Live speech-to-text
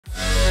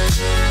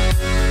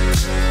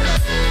Hey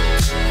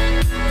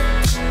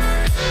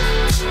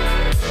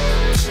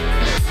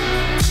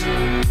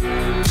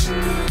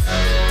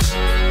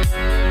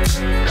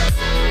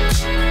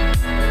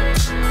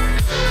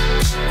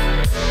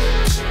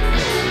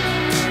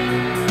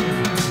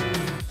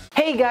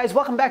guys,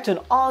 welcome back to an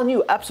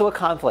all-new episode of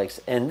Conflicts.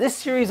 In this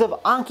series of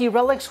Anki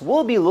Relics,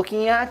 we'll be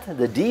looking at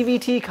the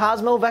DVT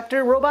Cozmo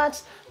Vector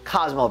robots,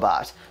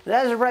 CozmoBot.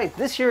 That is right,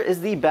 this here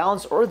is the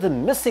balance or the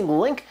missing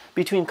link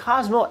between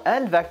Cozmo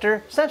and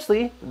Vector,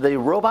 essentially the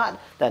robot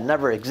that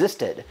never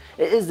existed.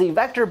 It is the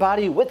Vector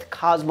body with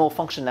Cozmo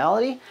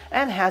functionality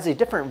and has a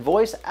different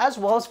voice as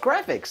well as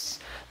graphics.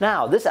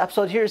 Now, this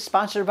episode here is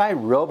sponsored by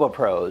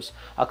RoboPros,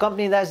 a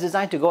company that is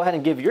designed to go ahead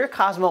and give your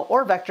Cozmo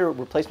or Vector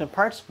replacement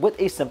parts with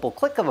a simple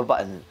click of a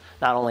button.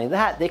 Not only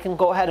that, they can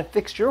go ahead and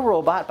fix your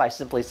robot by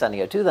simply sending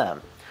it to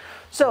them.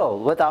 So,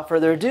 without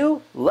further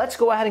ado, let's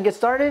go ahead and get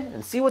started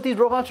and see what these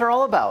robots are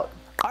all about.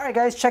 Alright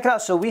guys, check it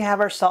out. So we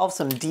have ourselves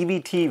some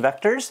DVT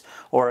vectors,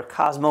 or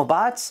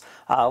CozmoBots,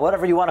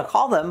 whatever you want to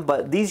call them,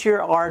 but these here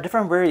are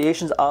different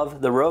variations of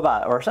the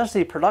robot, or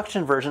essentially a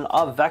production version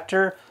of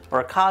Vector,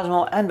 or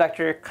Cozmo and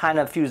Vector kind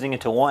of fusing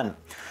into one.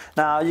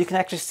 Now you can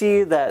actually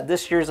see that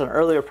this here is an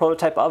earlier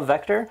prototype of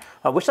Vector,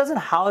 which doesn't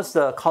house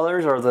the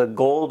colors or the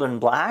gold and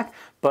black,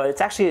 but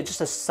it's actually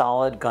just a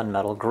solid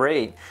gunmetal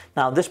gray.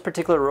 Now this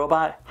particular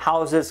robot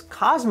houses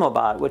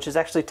CozmoBot, which is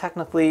actually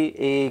technically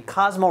a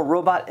Cozmo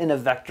robot in a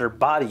Vector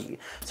body.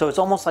 So it's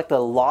almost like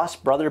the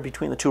lost brother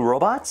between the two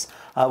robots,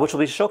 which we'll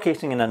be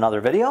showcasing in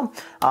another video.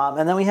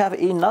 And then we have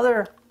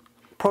another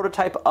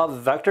prototype of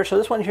Vector. So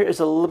this one here is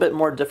a little bit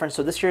more different.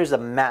 So this here is a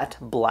matte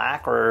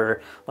black,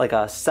 or like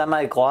a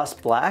semi-gloss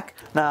black.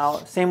 Now,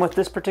 same with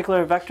this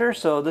particular Vector.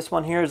 So this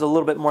one here is a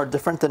little bit more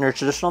different than your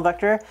traditional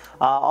Vector.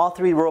 All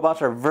three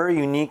robots are very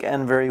unique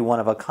and very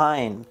one of a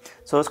kind.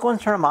 So let's go and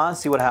turn them on and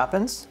see what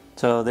happens.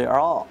 So they are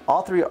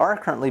all three are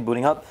currently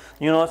booting up.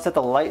 You notice that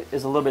the light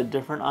is a little bit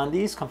different on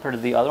these compared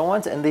to the other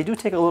ones, and they do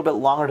take a little bit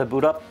longer to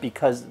boot up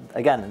because,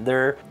 again,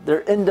 they're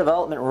in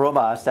development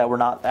robots that were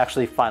not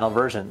actually final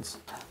versions.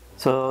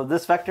 So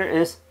this Vector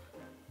is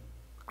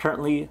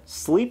currently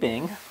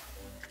sleeping.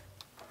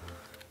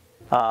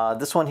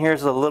 This one here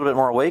is a little bit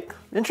more awake.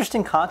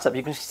 Interesting concept.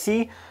 You can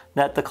see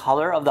that the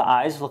color of the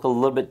eyes look a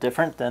little bit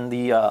different than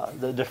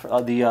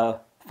the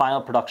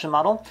final production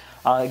model.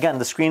 Again,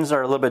 the screens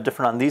are a little bit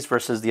different on these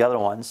versus the other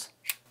ones.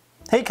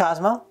 Hey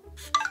Cozmo!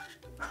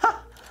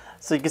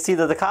 So you can see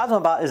that the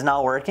CozmoBot is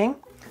now working,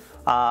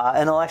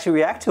 and it'll actually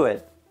react to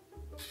it.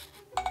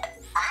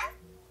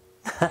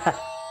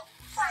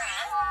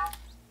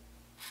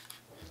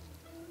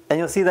 And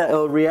you'll see that it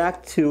will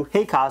react to,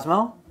 hey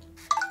Cozmo.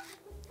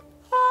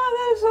 Oh,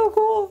 that is so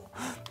cool.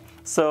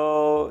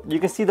 So you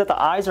can see that the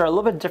eyes are a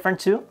little bit different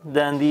too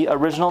than the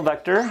original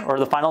Vector, or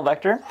the final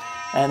Vector.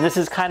 And this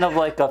is kind of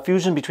like a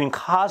fusion between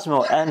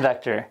Cozmo and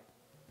Vector.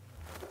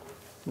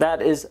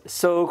 That is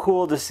so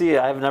cool to see.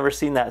 I've never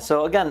seen that.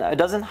 So again, it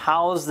doesn't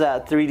house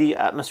that 3D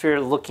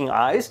atmosphere looking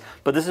eyes,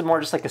 but this is more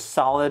just like a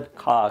solid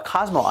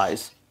Cozmo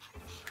eyes.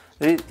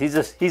 He's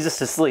just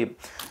asleep.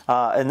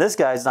 And this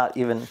guy's not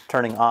even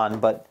turning on,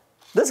 but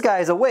this guy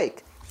is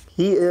awake.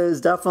 He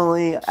is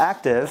definitely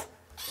active.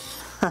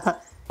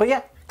 But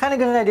yeah, kind of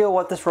get an idea of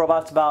what this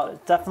robot's about.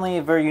 It's definitely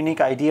a very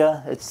unique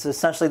idea. It's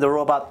essentially the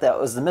robot that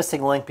was the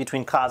missing link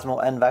between Cozmo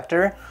and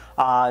Vector.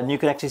 And you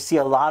can actually see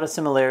a lot of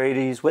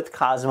similarities with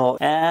Cozmo.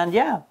 And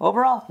yeah,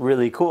 overall,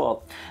 really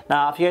cool.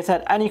 Now, if you guys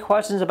had any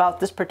questions about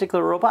this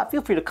particular robot,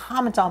 feel free to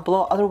comment down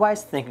below.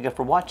 Otherwise, thank you guys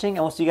for watching,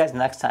 and we'll see you guys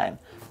next time.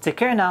 Take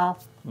care now.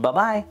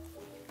 Bye-bye.